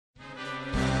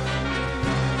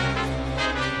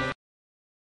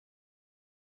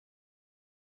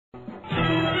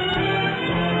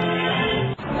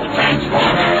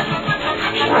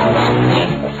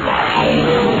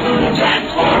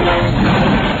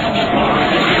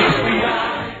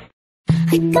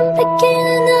I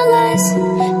complicated our lives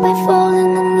by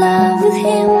falling in love with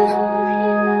him.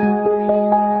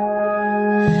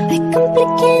 I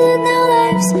complicated our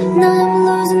lives, now I'm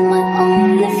losing my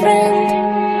only friend.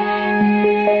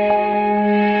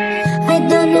 I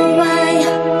don't know why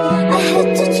I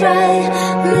had to try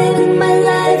living my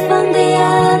life on the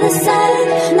other side.